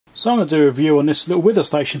So I'm going to do a review on this little weather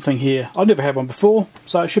station thing here. I've never had one before,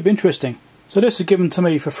 so it should be interesting. So this is given to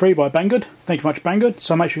me for free by Banggood. Thank you very much, Banggood.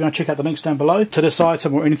 So make sure you go and check out the links down below to this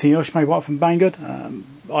item or anything else you may want from Banggood.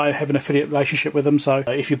 I have an affiliate relationship with them, so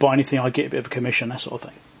if you buy anything I get a bit of a commission, that sort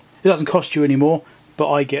of thing. It doesn't cost you any more,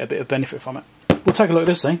 but I get a bit of benefit from it. We'll take a look at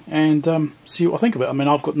this thing and see what I think of it. I mean,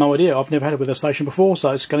 I've got no idea. I've never had a weather station before,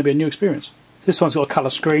 so it's going to be a new experience. This one's got a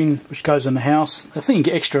colour screen which goes in the house. I think you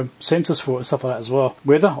can get extra sensors for it and stuff like that as well.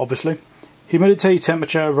 Weather, obviously. Humidity,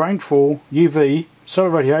 temperature, rainfall, UV,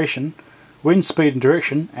 solar radiation, wind speed and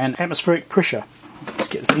direction, and atmospheric pressure. Let's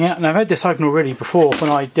get the thing out. And I've had this open already before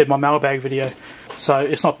when I did my mailbag video, so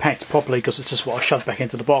it's not packed properly because it's just what I shoved back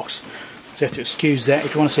into the box. So you have to excuse that.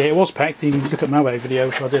 If you want to see it was packed, you can look at my mailbag video,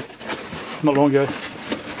 which I did not long ago.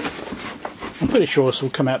 I'm pretty sure this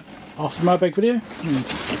will come out after the mailbag video.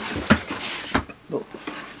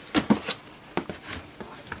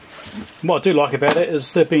 What I do like about it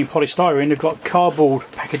is they're being polystyrene. They've got cardboard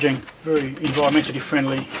packaging, very environmentally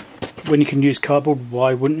friendly. When you can use cardboard,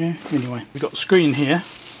 why wouldn't you? Anyway, we've got the screen here.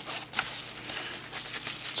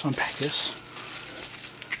 Let's unpack this.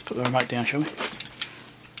 Let's put the remote down, shall we?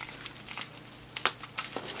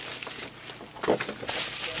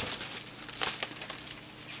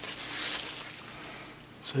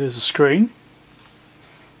 So there's the screen.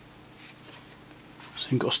 So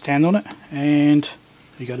you've got a stand on it, and there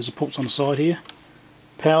you go, there's the ports on the side here.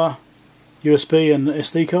 Power, USB and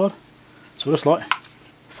SD card. So it looks like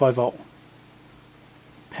 5 volt.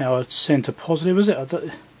 Power center positive, is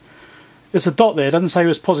it? There's a dot there, it doesn't say it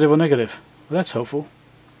was positive or negative. Well, that's helpful.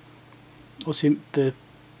 Obviously the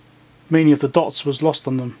meaning of the dots was lost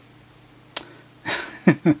on them.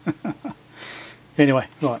 Anyway,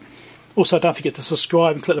 right. Also, don't forget to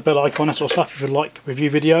subscribe and click the bell icon, that sort of stuff, if you like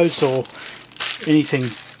review videos or anything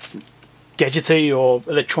gadgety or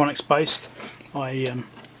electronics based.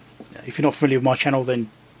 If you're not familiar with my channel, then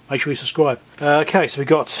make sure you subscribe. Okay, so we've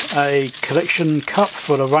got a collection cup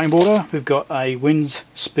for the rainwater. We've got a wind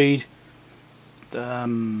speed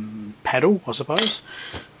paddle, I suppose.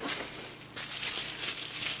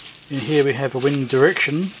 In here we have a wind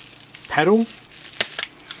direction paddle.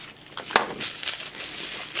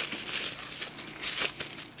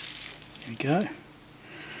 Go. I'm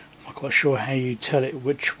not quite sure how you tell it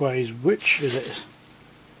which way is which. Is it?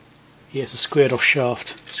 Yeah, it's a squared off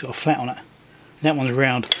shaft. It's got a flat on it. That one's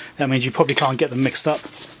round. That means you probably can't get them mixed up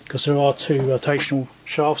because there are two rotational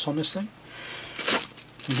shafts on this thing.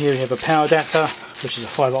 And here we have a power adapter, which is a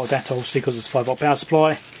 5 volt adapter, obviously because it's a 5 volt power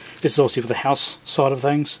supply. This is obviously for the house side of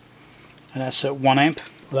things, and that's at 1 amp.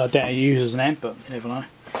 Well, I doubt it uses an amp, but you never know.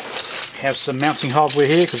 We have some mounting hardware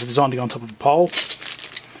here because it's designed to go on top of a pole.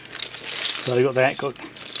 So you've got that, got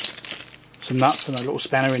some nuts and a little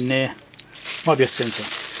spanner in there. Might be a sensor.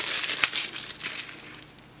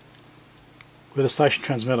 With a station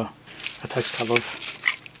transmitter. That takes a couple of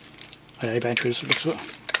AA batteries, looks like.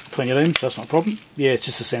 Plenty of them, so that's not a problem. Yeah, it's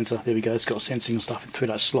just a sensor. There we go, it's got sensing and stuff through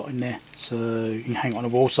that slot in there. So you can hang it on a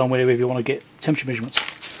wall somewhere if you want to get temperature measurements.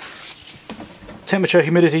 Temperature,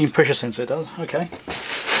 humidity and pressure sensor it does. Okay.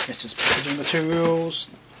 It's just packaging materials.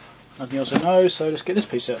 Nothing else I know, so let's get this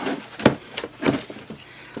piece out.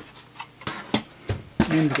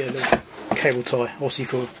 And we get a little cable tie, obviously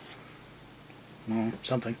for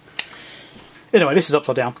something. Anyway, this is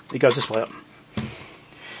upside down. It goes this way up.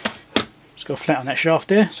 It's got a flat on that shaft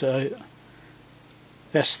there, so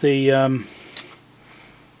that's the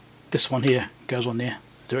this one here goes on there,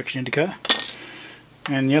 direction indicator.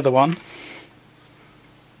 And the other one,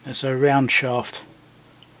 that's a round shaft.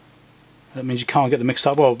 That means you can't get them mixed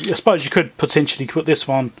up. Well, I suppose you could potentially put this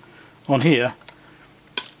one on here,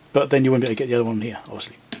 but then you wouldn't be able to get the other one here,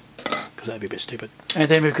 obviously, because that'd be a bit stupid. And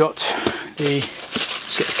then we've got the,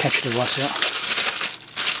 let's get the capture device out.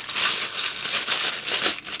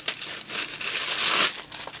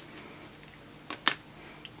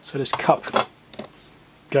 So this cup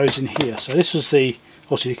goes in here. So this is the,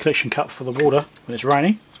 obviously the collection cup for the water when it's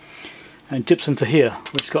raining, and dips into here,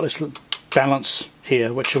 which has got this little balance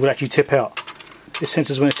here, which will actually tip out. This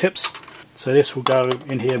senses when it tips. So this will go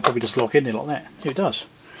in here and probably just lock in there like that. Here it does.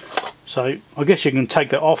 So I guess you can take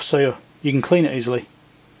that off so you can clean it easily.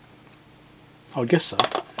 I would guess so.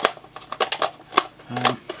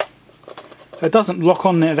 It doesn't lock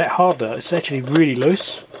on there that hard though. It's actually really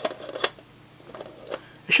loose.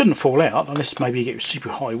 It shouldn't fall out unless maybe you get super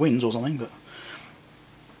high winds or something, but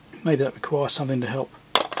maybe that requires something to help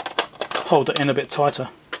hold it in a bit tighter.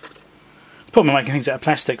 The problem with making things out of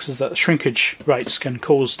plastics is that shrinkage rates can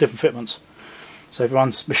cause different fitments. So if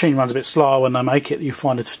the machine runs a bit slower when they make it, you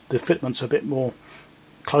find the fitments are a bit more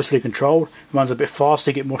closely controlled. It runs a bit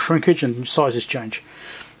faster, you get more shrinkage and sizes change.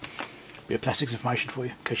 Bit of plastics information for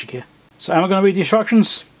you, in case you care. So am I going to read the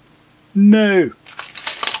instructions? No!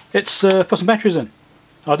 It's put some batteries in.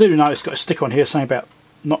 I do know it's got a sticker on here saying about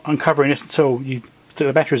not uncovering this until you stick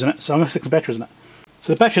the batteries in it, so I'm going to stick the batteries in it.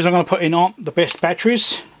 So the batteries I'm going to put in aren't the best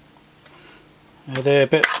batteries. They're a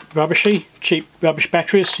bit rubbishy, cheap rubbish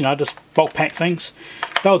batteries, you know, just bulk pack things.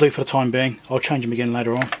 They'll do for the time being. I'll change them again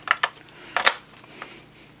later on.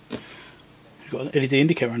 We've got an LED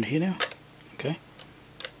indicator under here now. Okay.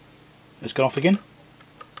 It's gone off again.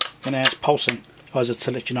 And now it's pulsing. I suppose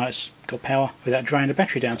to let you know it's got power without draining the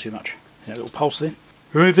battery down too much. A little pulse there.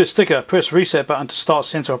 Remove this sticker, press reset button to start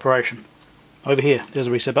sensor operation. Over here, there's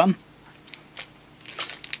a reset button.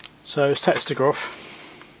 So let's take the sticker off.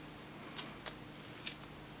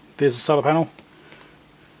 There's the solar panel.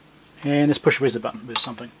 And let's push the reset button with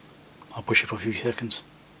something. I'll push it for a few seconds,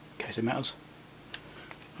 in case it matters.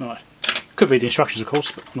 Alright. Could read the instructions of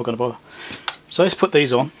course, but I'm not going to bother. So let's put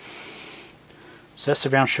these on. So that's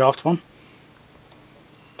the round shaft one.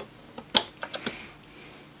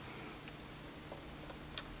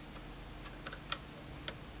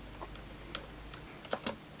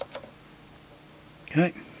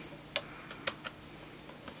 Okay.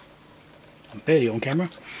 I'm barely on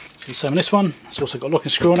camera. So the same on this one. It's also got a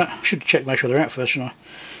locking screw on it. I should check, make sure they're out first, shouldn't I?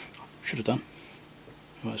 Should have done.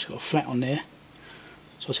 Right, it's got a flat on there.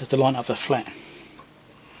 So I just have to line up the flat.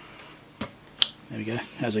 There we go,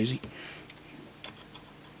 that was easy.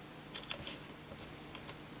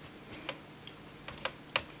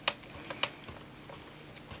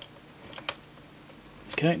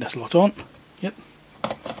 Okay, that's locked on. Yep.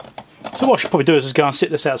 So what I should probably do is just go and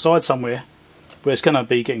sit this outside somewhere where it's going to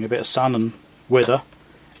be getting a bit of sun and weather,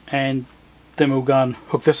 and then we'll go and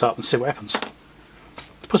hook this up and see what happens.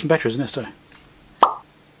 Let's put some batteries in this too.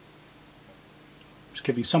 Just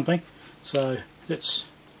giving you something. So let's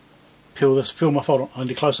peel this, film my folder on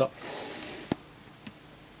the close up.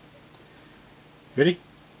 Ready?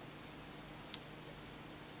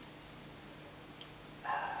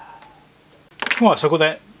 Right, so I've got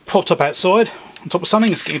that propped up outside on top of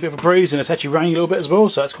something. It's getting a bit of a breeze and it's actually raining a little bit as well,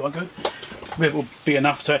 so that's quite good. Whether it will be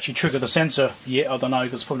enough to actually trigger the sensor yet, I don't know,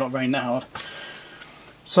 because it's probably not raining that hard.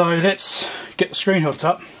 So let's get the screen hooked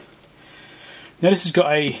up. Now this has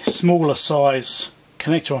got a smaller size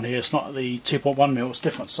connector on here. It's not the 2.1mm, it's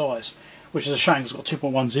different size, which is a shame because it's got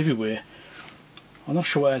 2.1s everywhere. I'm not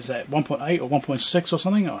sure what it's at, 1.8 or 1.6 or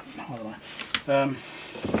something. I don't know.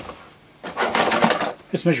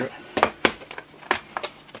 Let's measure it.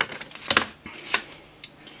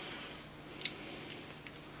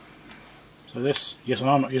 So this, yes,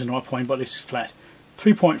 I'm not using the right point, but this is flat.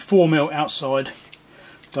 3.4mm outside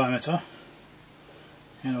diameter,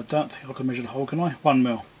 and I don't think I can measure the hole, can I?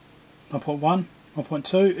 1mm, 1.1,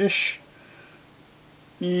 1.2-ish.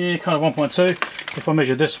 Yeah, kind of 1.2. If I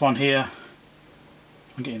measure this one here,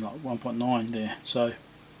 I'm getting like 1.9 there. So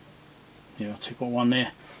yeah, 2.1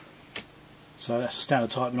 there. So that's a standard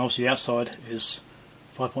type, and obviously the outside is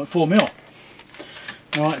 5.4mm.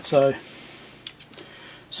 Alright, so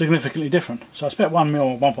significantly different. So it's about 1mm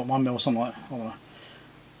or 1.1mm or something like that. I don't know.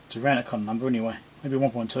 It's around that kind of number anyway. Maybe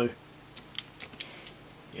 1.2.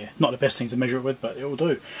 Yeah, not the best thing to measure it with, but it will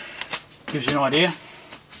do. Gives you an idea.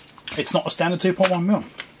 It's not a standard 2.1mm.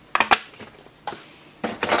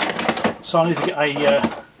 So I need to get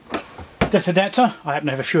a depth adapter. I happen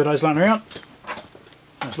to have a few of those lying around.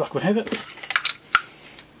 As luck would have it.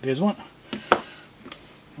 There's one.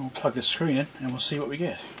 I'll plug this screen in and we'll see what we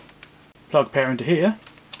get. Plug power into here.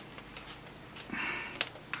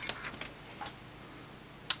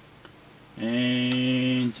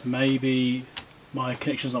 And maybe my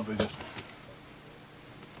connection's not very good.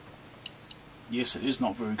 Yes, it is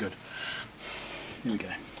not very good. Here we go.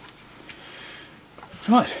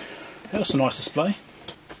 Right, that's a nice display.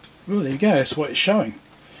 Well, there you go, that's what it's showing.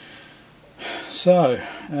 So,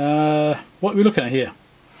 what are we looking at here?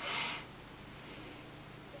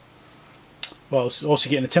 Well, it's also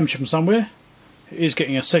getting a temperature from somewhere. It is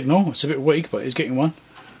getting a signal. It's a bit weak, but it's getting one.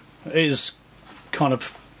 It is kind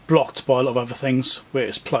of blocked by a lot of other things where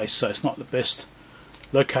it's placed, so it's not the best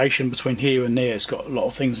location between here and there. It's got a lot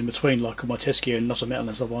of things in between, like my test gear and lots of metal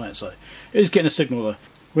and stuff like that. So it is getting a signal though.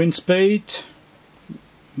 Wind speed,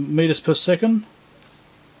 meters per second.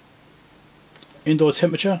 Indoor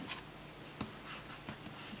temperature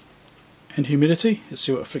and humidity. Let's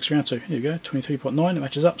see what it flicks around to. Here we go, 23.9. It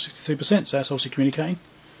matches up, 62%. So that's obviously communicating.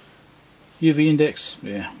 UV index,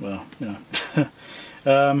 yeah, well, you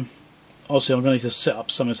know. Obviously I'm going to need to set up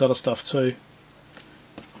some of this other stuff too.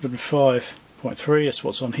 105.3, that's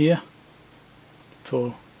what's on here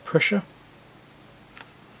for pressure.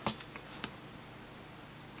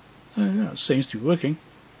 Oh, yeah, it seems to be working.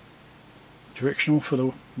 directional for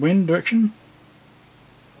the wind direction.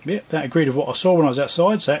 Yep, that agreed with what I saw when I was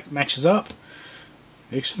outside, so that matches up.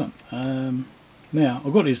 Excellent. Now,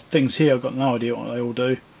 I've got these things here, I've got no idea what they all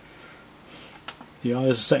do. Yeah,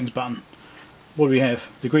 there's a settings button. What do we have?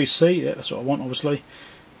 Degree C, yeah, that's what I want obviously.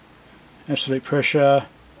 Absolute pressure,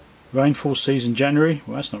 rainfall season January.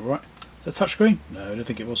 Well, that's not right. Is that touchscreen? No, I don't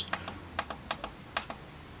think it was.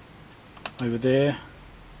 Over there.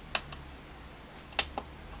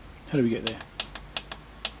 How do we get there?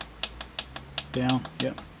 Down,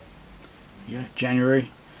 yep. Yeah,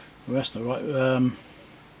 January. Well, that's not right.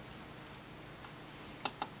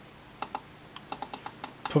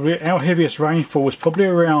 Probably our heaviest rainfall was probably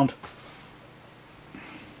around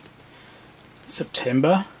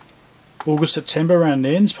September, August, September, around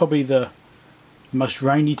then. It's probably the most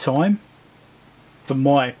rainy time from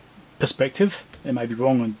my perspective. It may be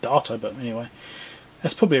wrong on data, but anyway,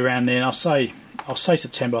 that's probably around then. I'll say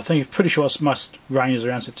September. I think pretty sure it's most rain is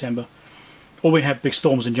around September. Or we have big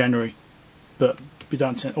storms in January, but we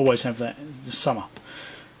don't always have that in the summer.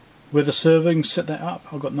 Weather serving, set that up.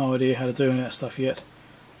 I've got no idea how to do any of that stuff yet.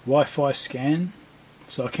 Wi-Fi scan,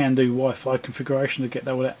 so I can do Wi-Fi configuration to get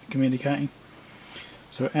that without communicating.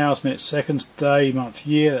 So hours, minutes, seconds, day, month,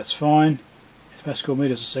 year, that's fine. Pascal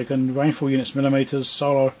meters a second, rainfall units, millimeters,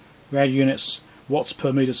 solar rad units, watts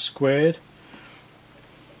per meter squared.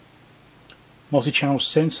 Multi-channel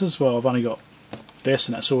sensors, well I've only got this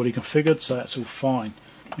and that's already configured, so that's all fine.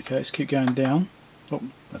 Okay, let's keep going down. Oh,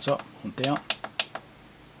 that's up, and down.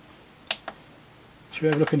 Should we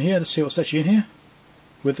have a look in here to see what's actually in here?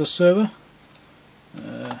 With the server.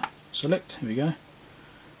 Select, here we go.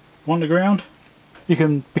 Underground. You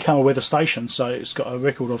can become a weather station, so it's got a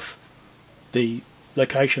record of the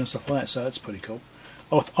location and stuff like that, so that's pretty cool.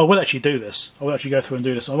 I will actually do this. I will actually go through and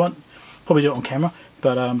do this. I won't probably do it on camera,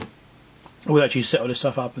 but I will actually set all this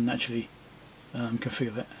stuff up and actually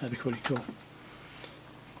configure that. That'd be pretty cool.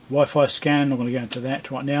 Wi-Fi scan, I'm not going to go into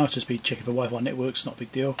that right now. It's just be checking for Wi-Fi networks, not a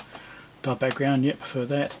big deal. Dark background, yep, prefer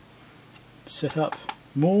that. Set up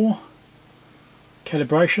more.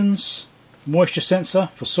 Calibrations. Moisture sensor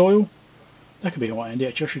for soil. That could be quite handy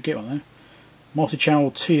actually, I should get one though.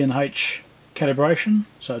 Multi-channel T and H calibration,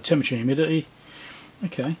 so temperature and humidity.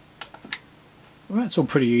 Okay. Well, that's all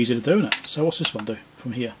pretty easy to do, isn't it? So what's this one do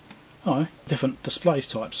from here? Oh, different display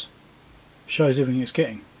types. Shows everything it's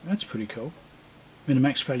getting. That's pretty cool.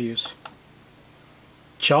 Minimax values.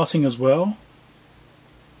 Charting as well.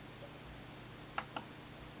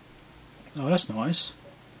 Oh, that's nice.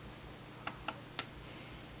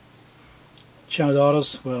 Channel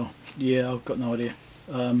datas, well, yeah, I've got no idea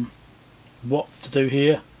what to do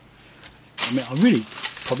here. I mean, I really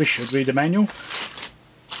probably should read the manual.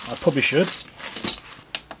 I probably should.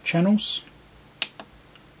 Channels.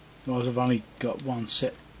 Otherwise, I've only got one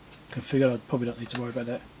set configured. I probably don't need to worry about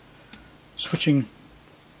that. Switching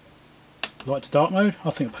light to dark mode. I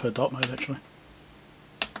think I prefer dark mode actually.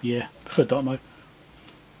 Yeah, prefer dark mode.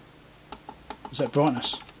 Is that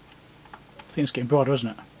brightness? I think it's getting brighter, isn't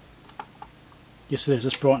it? Yes, it is.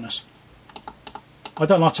 It's brightness. I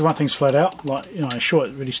don't like to run things flat out. Like, you know, sure,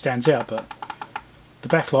 it really stands out, but the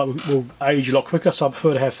backlight will age a lot quicker, so I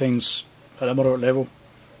prefer to have things at a moderate level.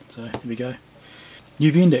 So here we go.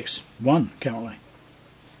 UV index 1 currently.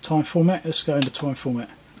 Time format. Let's go into time format.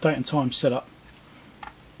 Date and time setup.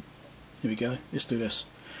 Here we go. Let's do this.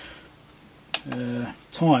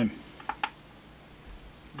 Time.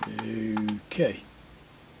 Okay.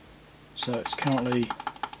 So it's currently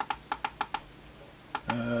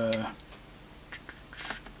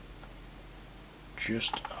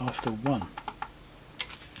just after 1.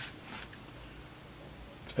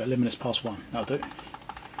 It's about 11 minutes past 1. That'll do.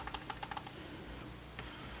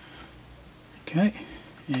 Okay,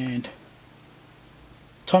 and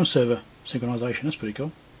time server synchronization. That's pretty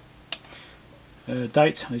cool.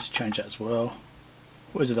 Date. I need to change that as well.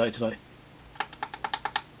 What is the date today?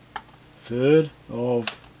 3rd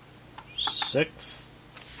of 6th,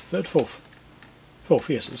 3rd, 4th, 4th.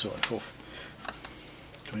 Yes, that's right, 4th.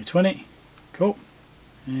 2020. Cool.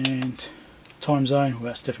 And time zone. Well,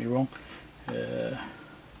 that's definitely wrong.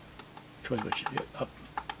 Which up.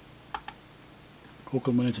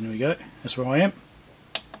 Auckland, Wellington. Here we go. That's where I am.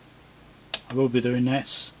 I will be doing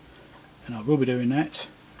that, and I will be doing that.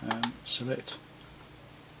 Select.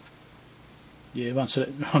 Yeah, I won't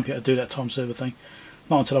be able to do that time server thing.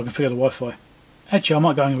 Not until I configure the Wi-Fi. Actually, I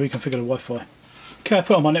might go and reconfigure the Wi-Fi. Okay, I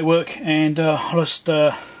put it on my network and I just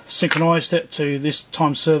synchronised it to this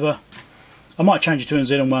time server. I might change it to an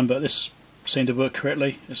Z one, but this seemed to work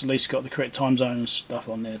correctly. It's at least got the correct time zone and stuff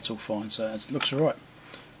on there. It's all fine, so it looks alright.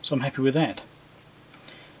 So I'm happy with that.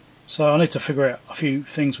 So I need to figure out a few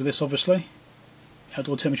things with this, obviously.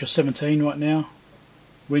 Outdoor temperature 17 right now.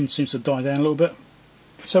 Wind seems to have died down a little bit.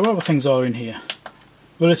 So what other things are in here?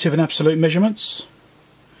 Relative and absolute measurements.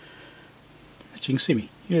 As you can see me.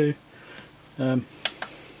 Yeah.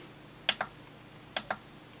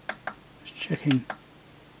 Just checking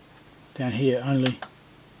down here only.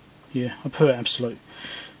 Yeah, I put absolute.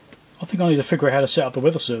 I think I need to figure out how to set up the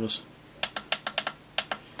weather service.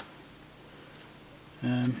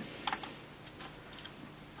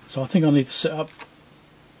 So I think I need to set up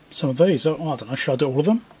some of these. I don't know, should I do all of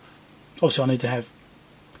them? Obviously I need to have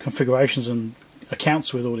configurations and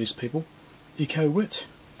accounts with all these people. Eco wit.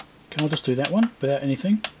 Can I just do that one without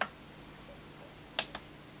anything?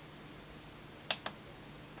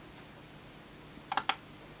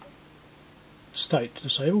 State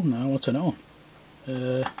disabled? No, I want to turn it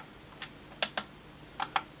on.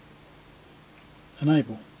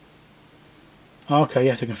 Enable. Oh, okay, you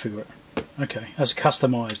have to configure it. Okay, that's a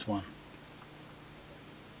customised one.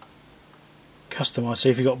 Customised, see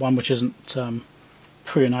if you've got one which isn't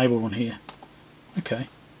pre-enabled on here. Okay.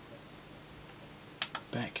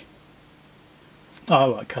 Back.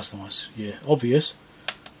 Oh, right, customised. Yeah, obvious.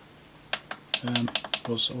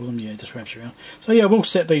 Was all of them? Yeah, just wraps around. So yeah, we'll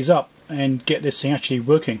set these up and get this thing actually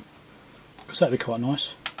working, because that'd be quite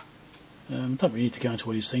nice. Don't really need to go into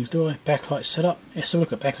all these things, do I? Backlight setup. Let's have a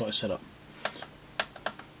look at backlight setup.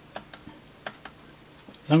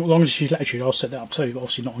 Long as she's actually, I'll set that up too, but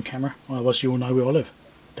obviously not on camera, otherwise you all know where I live.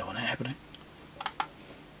 Don't want that happening.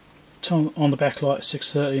 Turn on the backlight at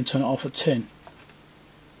 6:30 and turn it off at 10.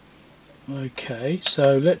 Okay,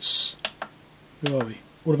 so let's, where are we?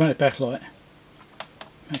 Automatic backlight,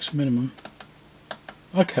 max minimum.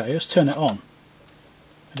 Okay, let's turn it on.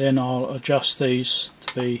 And then I'll adjust these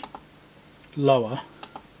to be lower.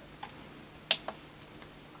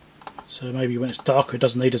 So maybe when it's darker it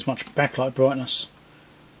doesn't need as much backlight brightness.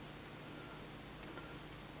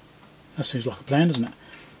 That seems like a plan, doesn't it?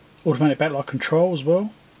 Automatic backlight control as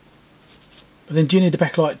well. But then do you need the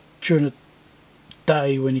backlight during the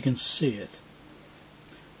day when you can see it?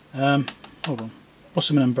 Hold on. What's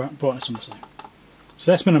the minimum brightness on this thing?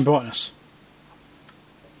 So that's minimum brightness.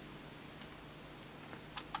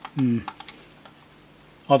 I don't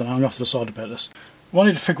know, I'm going to have to decide about this. I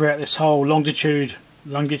wanted to figure out this whole longitude,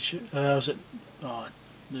 was it? Oh,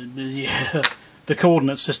 yeah. The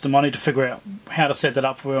coordinate system. I need to figure out how to set that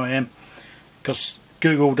up for where I am, because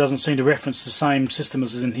Google doesn't seem to reference the same system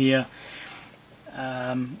as is in here.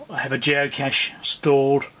 I have a geocache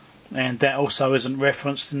stored and that also isn't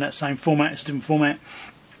referenced in that same format. It's a different format.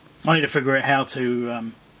 I need to figure out how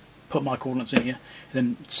to put my coordinates in here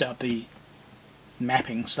and then set up the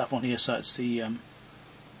mapping stuff on here so it's the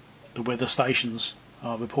weather stations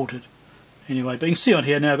are reported. Anyway, but you can see on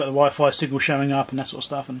here now I've got the Wi-Fi signal showing up and that sort of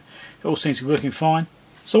stuff, and it all seems to be working fine.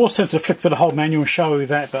 So I was tempted to flick through the whole manual and show you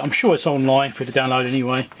that, but I'm sure it's online for you to download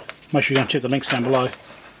anyway. Make sure you go and check the links down below.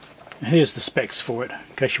 And here's the specs for it,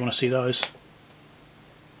 in case you want to see those.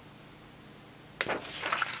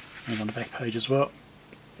 And on the back page as well.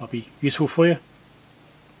 Might be useful for you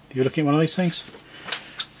if you're looking at one of these things.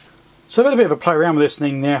 So I've had a bit of a play around with this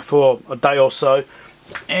thing now for a day or so,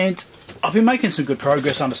 and I've been making some good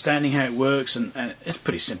progress understanding how it works, and it's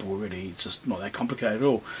pretty simple really. It's just not that complicated at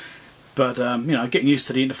all. But you know, getting used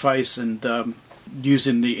to the interface and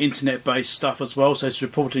using the internet-based stuff as well. So it's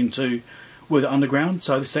reporting to Weather Underground.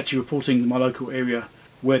 So this is actually reporting my local area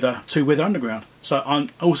weather to Weather Underground. So I'm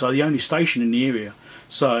also the only station in the area.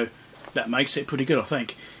 So that makes it pretty good, I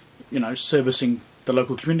think. You know, servicing the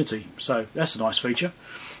local community. So that's a nice feature.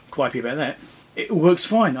 Quite happy about that. It works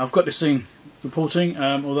fine. I've got this thing reporting,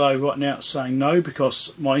 although right now it's saying no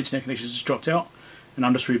because my internet connection has just dropped out and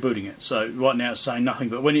I'm just rebooting it. So right now it's saying nothing,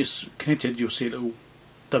 but when it's connected you'll see a little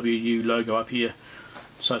WU logo up here,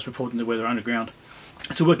 so it's reporting the Weather Underground.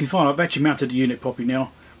 It's all working fine. I've actually mounted the unit properly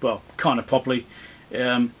now, well, kind of properly.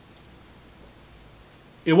 It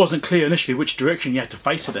wasn't clear initially which direction you had to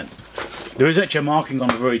face it in. There is actually a marking on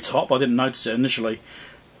the very top. I didn't notice it initially,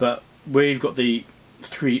 but where you've got the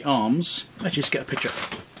three arms, let's just get a picture.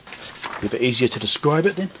 A bit easier to describe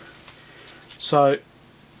it then. So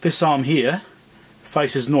this arm here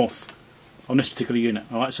faces north on this particular unit,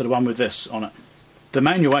 alright, so the one with this on it. The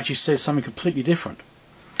manual actually says something completely different.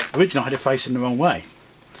 Originally I had it facing the wrong way.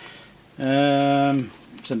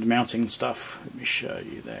 It's in the mounting stuff. Let me show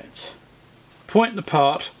you that. Point the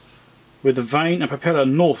part with the vane and propeller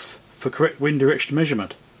north for correct wind direction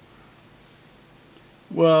measurement.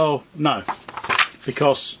 Well, no,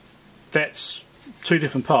 because that's two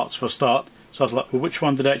different parts for a start. So I was like, well, which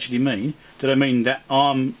one did it actually mean? Did I mean that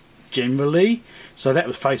arm generally? So that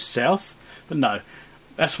would face south, but no,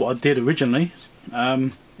 that's what I did originally.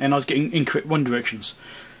 And and I was getting incorrect wind directions,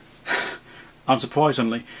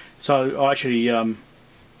 unsurprisingly. So I actually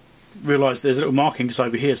realised there's a little marking just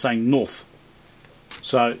over here saying north.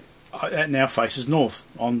 So that now faces north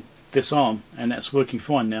on this arm, and that's working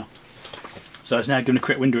fine now. So it's now giving the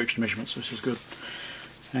correct wind direction measurements, which is good.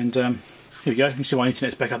 And here we go. You can see my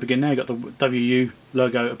internet's back up again now. You've got the WU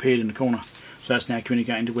logo appeared in the corner. So it's now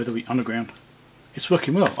communicating to Weather Underground. It's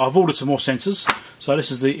working well. I've ordered some more sensors. So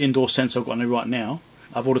this is the indoor sensor I've got on there right now.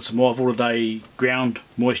 I've ordered some more. I've ordered a ground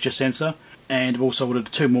moisture sensor, and I've also ordered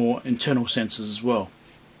 2 more internal sensors as well.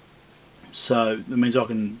 So that means I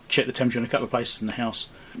can check the temperature in a couple of places in the house.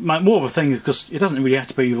 More of a thing, because it doesn't really have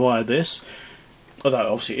to be via this,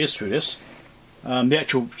 although obviously it is through this. The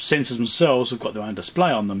actual sensors themselves have got their own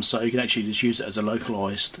display on them, so you can actually just use it as a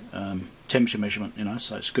localised temperature measurement, you know,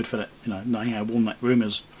 so it's good for that, you know, knowing how warm that room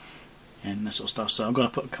is and that sort of stuff. So I'm going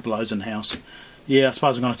to put a couple of those in the house. Yeah, I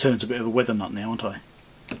suppose I'm going to turn into a bit of a weather nut now, aren't I?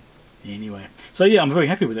 Anyway, so yeah, I'm very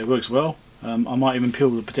happy with it. It works well. I might even peel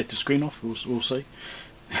the protective screen off, we'll see.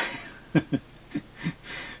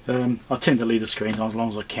 I tend to leave the screens on as long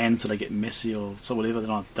as I can until they get messy or so whatever, then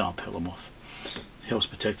I'll peel them off. Helps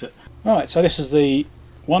protect it. Alright, so this is the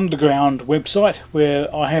Wonderground website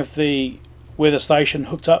where I have the weather station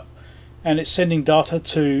hooked up and it's sending data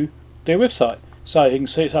to their website. So you can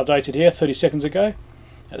see it's updated here 30 seconds ago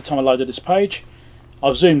at the time I loaded this page.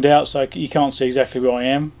 I've zoomed out so you can't see exactly where I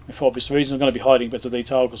am for obvious reasons. I'm going to be hiding a bit of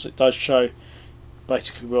detail because it does show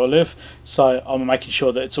basically where I live, so I'm making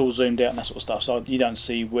sure that it's all zoomed out and that sort of stuff, so you don't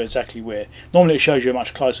see exactly where. Normally it shows you a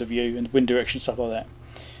much closer view and wind direction, stuff like that.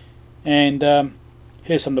 And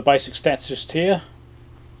here's some of the basic stats just here.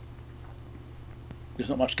 There's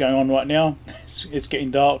not much going on right now. It's getting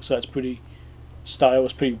dark, so it's pretty stale.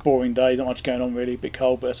 It's a pretty boring day, not much going on really, a bit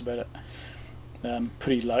cold, but that's about it.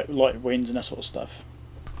 Pretty light winds and that sort of stuff.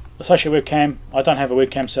 Associate webcam, I don't have a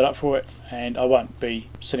webcam set up for it, and I won't be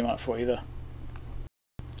setting one up for it either.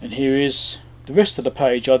 And here is the rest of the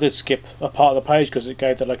page. I did skip a part of the page because it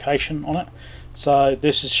gave the location on it. So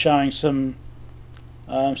this is showing some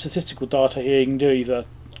statistical data here. You can do either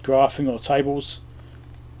graphing or tables.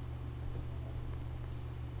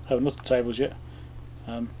 I haven't looked at tables yet.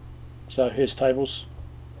 So here's tables.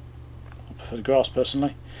 I prefer the graphs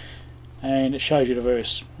personally. And it shows you the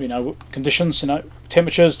various, you know, conditions, you know,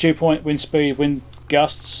 temperatures, dew point, wind speed, wind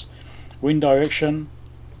gusts, wind direction,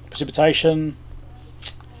 precipitation,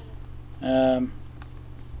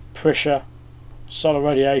 pressure, solar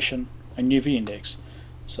radiation, and UV index.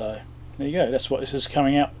 So there you go, that's what this is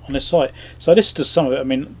coming out on this site. So this is just some of it. I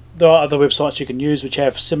mean, there are other websites you can use which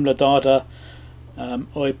have similar data,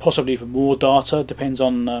 or possibly even more data, depends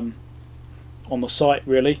on the site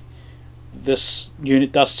really. This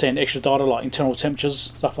unit does send extra data like internal temperatures,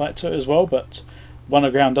 stuff like that to it as well, but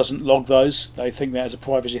Wonderground doesn't log those. They think that as a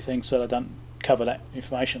privacy thing, so they don't cover that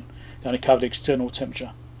information. They only cover the external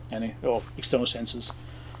temperature or external sensors.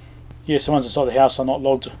 Yes, the ones inside the house are not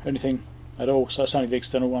logged or anything at all, so it's only the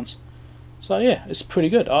external ones. So yeah, it's pretty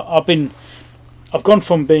good. I've gone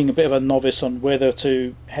from being a bit of a novice on weather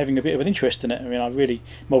to having a bit of an interest in it. I mean,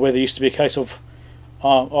 my weather used to be a case of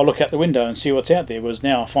I'll look out the window and see what's out there, whereas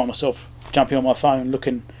now I find myself jumping on my phone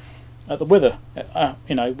looking at the weather.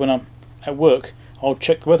 You know, when I'm at work, I'll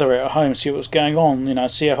check the weather out at home, see what's going on, you know,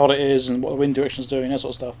 see how hot it is and what the wind direction's doing, that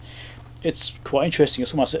sort of stuff. It's quite interesting.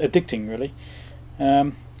 It's almost addicting, really.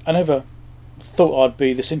 I never thought I'd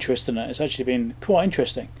be this interested in it. It's actually been quite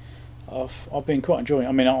interesting. I've been quite enjoying it.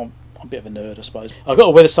 I mean, I'm a bit of a nerd, I suppose. I got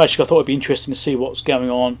a weather station. I thought it'd be interesting to see what's going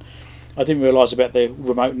on. I didn't realise about the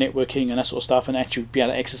remote networking and that sort of stuff, and actually be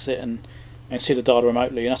able to access it and see the data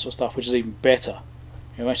remotely and that sort of stuff, which is even better.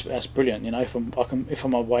 You know, that's brilliant. You know, if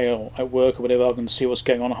I'm away or at work or whatever, I can see what's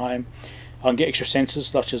going on at home. I can get extra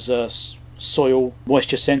sensors such as a soil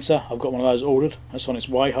moisture sensor. I've got one of those ordered. That's on its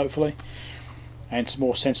way, hopefully, and some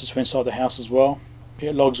more sensors for inside the house as well.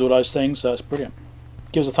 It logs all those things, so it's brilliant.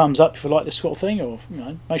 Give us a thumbs up if you like this sort of thing, or you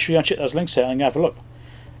know, make sure you go and check those links out and have a look.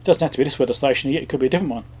 It doesn't have to be this weather station yet. It could be a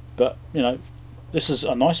different one. But, you know, this is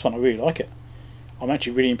a nice one. I really like it. I'm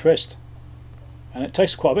actually really impressed. And it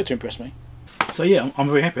takes quite a bit to impress me. So yeah, I'm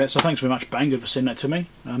very happy with that. So thanks very much, Banggood, for sending that to me.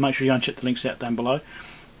 Make sure you go and check the links out down below.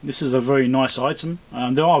 This is a very nice item.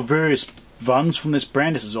 There are various runs from this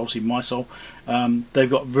brand. This is obviously Misol. They've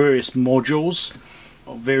got various modules,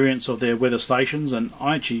 or variants of their weather stations, and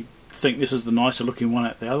I actually think this is the nicer looking one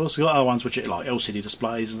out the others. They've got other ones which are like LCD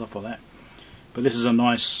displays and stuff like that. But this is a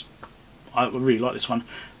nice, I really like this one.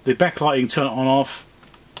 The backlight, you can turn it on off.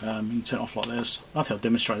 You can turn it off like this. I think I've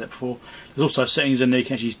demonstrated that before. There's also settings in there. You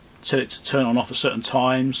can actually set it to turn on off at certain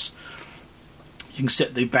times. You can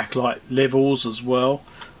set the backlight levels as well.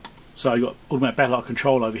 So you've got automatic backlight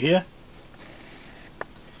control over here.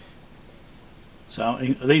 So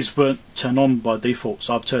these weren't turned on by default,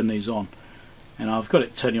 so I've turned these on, and I've got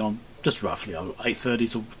it turning on just roughly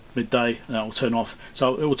 8:30 till midday, and that will turn off.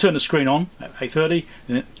 So it will turn the screen on at 8:30,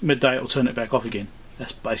 and at midday it will turn it back off again.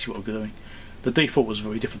 That's basically what we're doing. The default was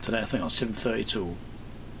very different to that. I think it was 7:30 till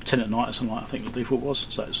 10 at night or something like that, I think the default was.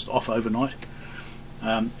 So it's off overnight.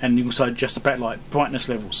 And you can also adjust the backlight brightness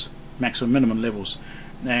levels, maximum minimum levels.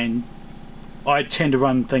 And I tend to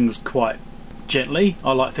run things quite gently.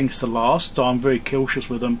 I like things to last, so I'm very cautious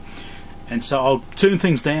with them. And so I'll tune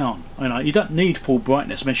things down. You know, you don't need full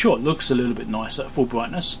brightness. I mean, sure, it looks a little bit nicer at full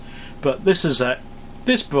brightness, but this is at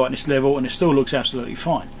this brightness level, and it still looks absolutely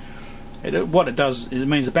fine. What it does is it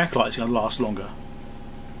means the backlight is going to last longer.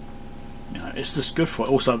 You know, it's just good for it.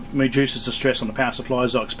 Also reduces the stress on the power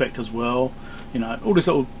supplies, I expect, as well. You know, all these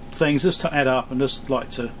little things just to add up, and just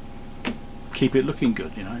like to keep it looking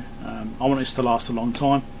good. You know, I want this to last a long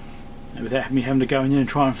time, and without me having to go in there and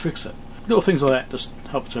try and fix it. Little things like that just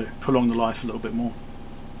help to prolong the life a little bit more.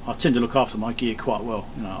 I tend to look after my gear quite well.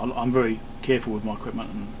 You know, I'm very careful with my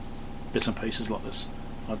equipment and bits and pieces like this.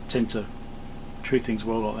 I tend to treat things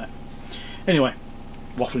well like that. Anyway,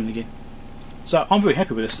 waffling again. So I'm very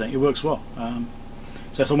happy with this thing. It works well.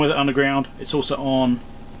 So it's on Weather Underground. It's also on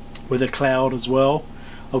Weather Cloud as well.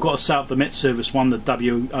 I've got to set up the Met Service one, the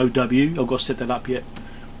WOW. I've got to set that up yet.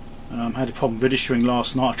 I had a problem registering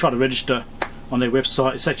last night. I tried to register on their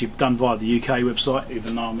website. It's actually done via the UK website,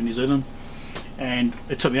 even though I'm in New Zealand. And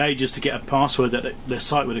it took me ages to get a password that their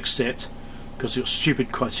site would accept, because it's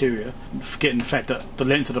stupid criteria, forgetting the fact that the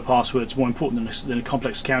length of the password is more important than the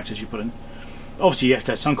complex characters you put in. Obviously you have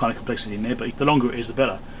to have some kind of complexity in there, but the longer it is the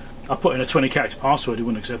better. I put in a 20 character password, it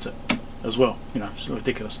wouldn't accept it as well. You know, it's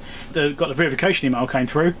ridiculous. They got the verification email came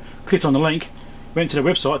through, clicked on the link, went to the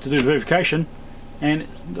website to do the verification, and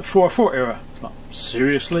the 404 error. Like,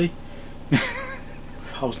 seriously?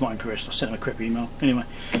 I was not impressed. I sent them a crappy email. Anyway,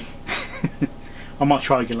 I might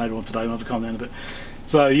try again later on today when I've calmed down a bit.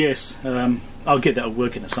 So yes, I'll get that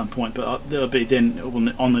working at some point, but that'll be then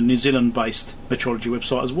on the New Zealand based meteorology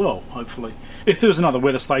website as well, hopefully. If there was another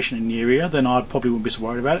weather station in the area, then I probably wouldn't be so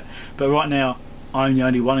worried about it, but right now I'm the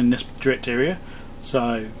only one in this direct area,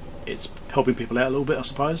 so it's helping people out a little bit, I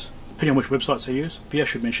suppose, depending on which websites they use. But yeah, I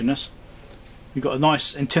should mention this. We've got a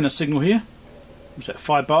nice antenna signal here. What's that,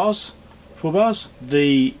 4 bars?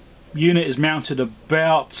 The unit is mounted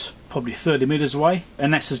about probably 30 metres away,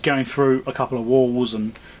 and that's just going through a couple of walls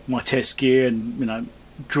and my test gear and, you know,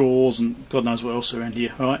 drawers and God knows what else around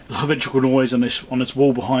here. Right, a lot of electrical noise on this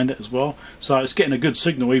wall behind it as well, so it's getting a good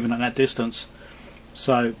signal even at that distance.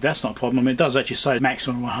 So that's not a problem. I mean, it does actually say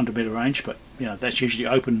maximum 100 metre range, but you know, that's usually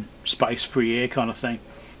open space, free air kind of thing.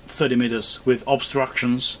 30 metres with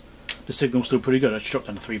obstructions, the signal's still pretty good. It's dropped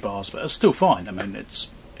down to 3 bars, but it's still fine. I mean, it's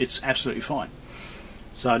absolutely fine.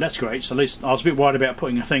 So that's great. So at least I was a bit worried about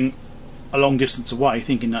putting a thing a long distance away,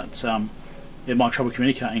 thinking that it might have trouble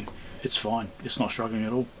communicating. It's fine. It's not struggling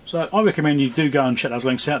at all. So I recommend you do go and check those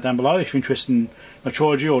links out down below if you're interested in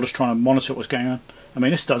meteorology or just trying to monitor what's going on. I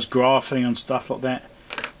mean, this does graphing and stuff like that.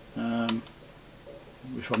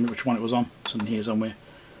 Which one it was on. It's in here somewhere.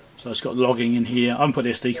 So it's got logging in here. I haven't put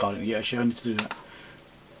the SD card in yet. Actually, I need to do that.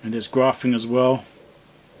 And there's graphing as well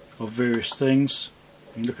of various things.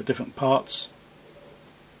 You can look at different parts.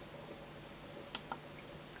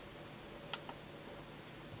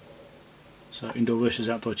 So indoor versus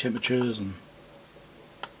outdoor temperatures, and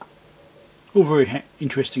all very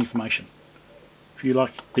interesting information if you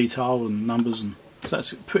like detail and numbers. And so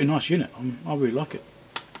that's a pretty nice unit. I really like it.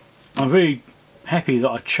 I'm very happy that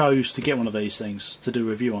I chose to get one of these things to do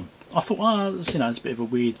a review on. I thought, well, it's, you know, it's a bit of a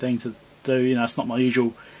weird thing to do. You know, it's not my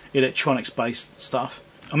usual electronics-based stuff.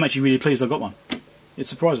 I'm actually really pleased I got one. It's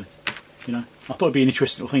surprising. You know, I thought it'd be an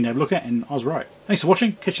interesting little thing to have a look at, and I was right. Thanks for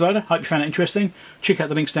watching. Catch you later. Hope you found it interesting. Check out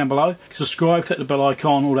the links down below. Subscribe, click the bell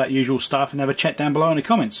icon, all that usual stuff, and have a chat down below in the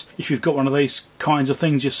comments. If you've got one of these kinds of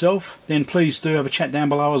things yourself, then please do have a chat down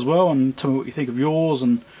below as well, and tell me what you think of yours,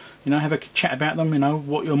 and you know, have a chat about them. You know,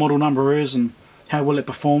 what your model number is and how well it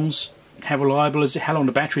performs, how reliable is it, how long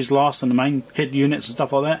the batteries last, and the main head units and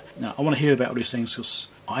stuff like that. Now, I want to hear about all these things because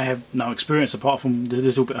I have no experience apart from the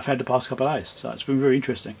little bit I've had the past couple of days. So it's been very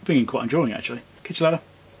interesting. Been quite enjoying it, actually. Catch you later.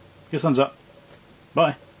 Give a thumbs up.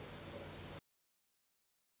 Bye.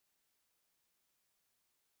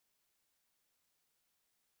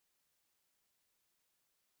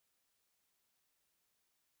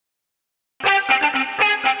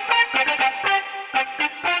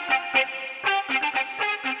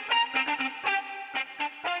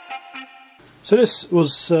 So this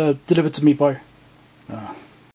was delivered to me by